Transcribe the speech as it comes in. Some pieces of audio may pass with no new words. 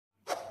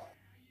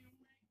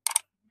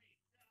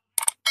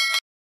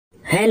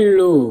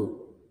Hello,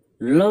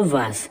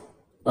 lovers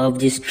of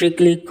the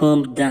Strictly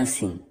Come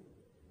Dancing.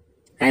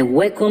 I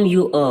welcome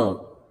you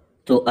all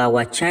to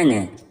our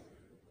channel.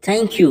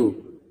 Thank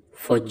you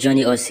for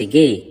joining us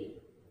again.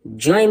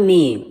 Join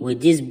me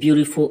with this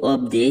beautiful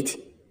update.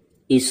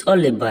 It's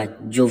all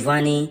about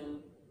Giovanni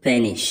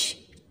Pernice.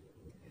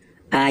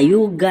 Are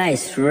you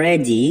guys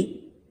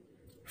ready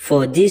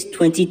for this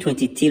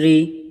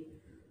 2023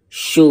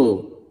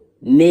 show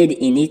made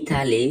in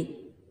Italy?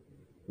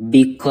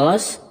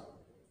 Because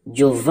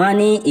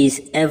Giovanni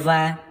is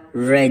ever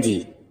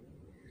ready.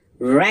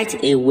 Right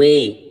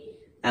away,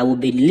 I will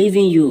be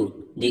leaving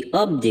you the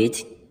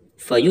update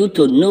for you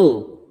to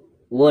know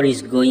what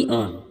is going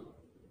on.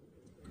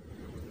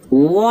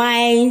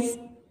 While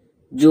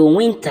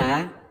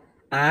Jowita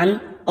and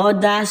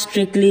other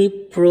Strictly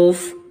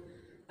Proof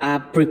are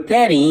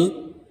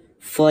preparing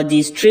for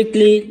the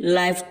Strictly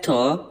Live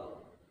Tour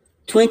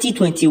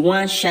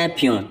 2021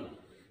 champion,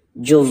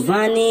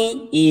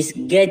 Giovanni is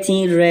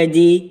getting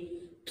ready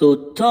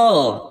to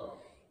tour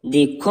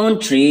the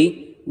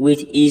country with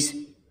his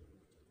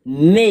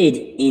Made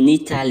in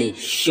Italy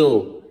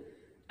show,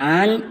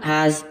 and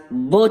as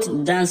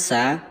both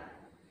dancers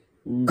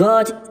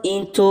got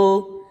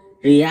into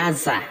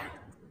rehearsal.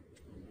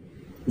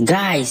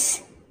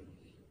 Guys,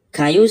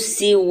 can you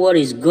see what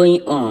is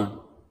going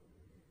on?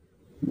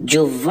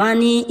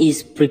 Giovanni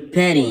is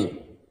preparing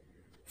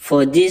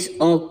for this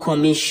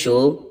upcoming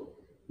show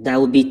that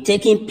will be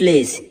taking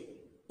place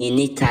in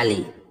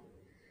Italy.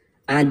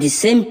 At the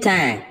same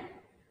time,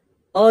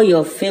 all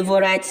your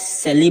favorite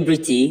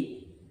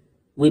celebrity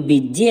will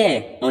be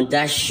there on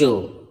that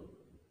show.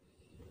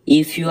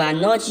 If you are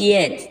not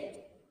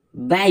yet,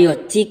 buy your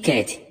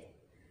ticket.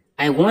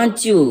 I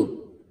want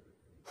you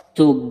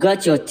to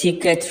get your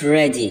ticket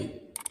ready.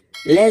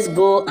 Let's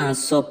go and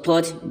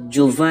support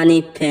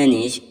Giovanni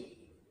Pernice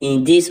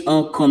in this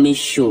upcoming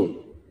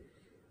show,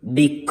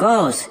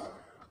 because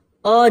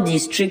all the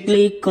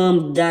Strictly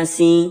Come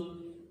Dancing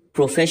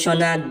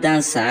professional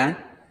dancers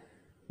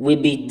will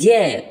be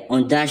there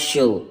on that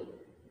show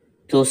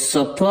to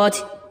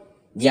support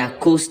their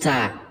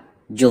co-star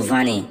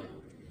Giovanni.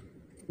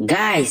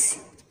 Guys,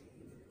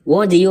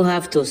 what do you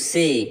have to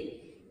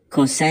say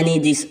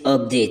concerning this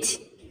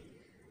update?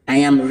 I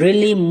am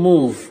really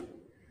moved,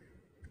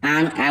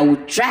 and I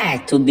will try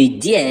to be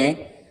there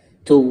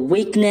to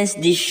witness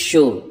this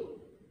show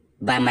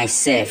by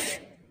myself.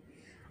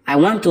 I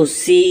want to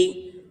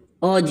see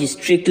all the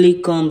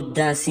Strictly Come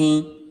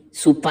Dancing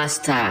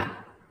superstars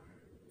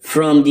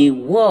from the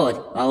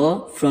world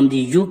or from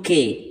the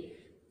UK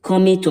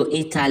coming to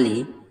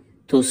Italy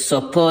to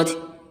support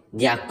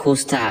their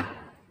co-star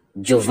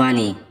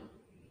Giovanni.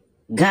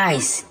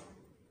 Guys,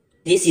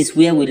 this is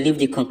where we leave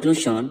the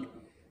conclusion.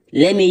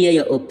 Let me hear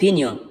your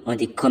opinion on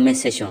the comment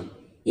section.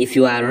 If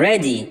you are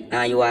ready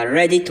and you are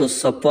ready to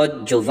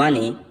support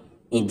Giovanni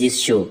in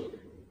this show,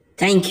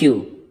 thank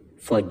you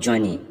for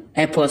joining.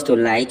 Help us to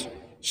like,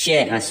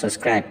 share and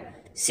subscribe.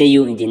 See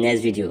you in the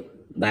next video.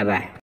 Bye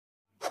bye.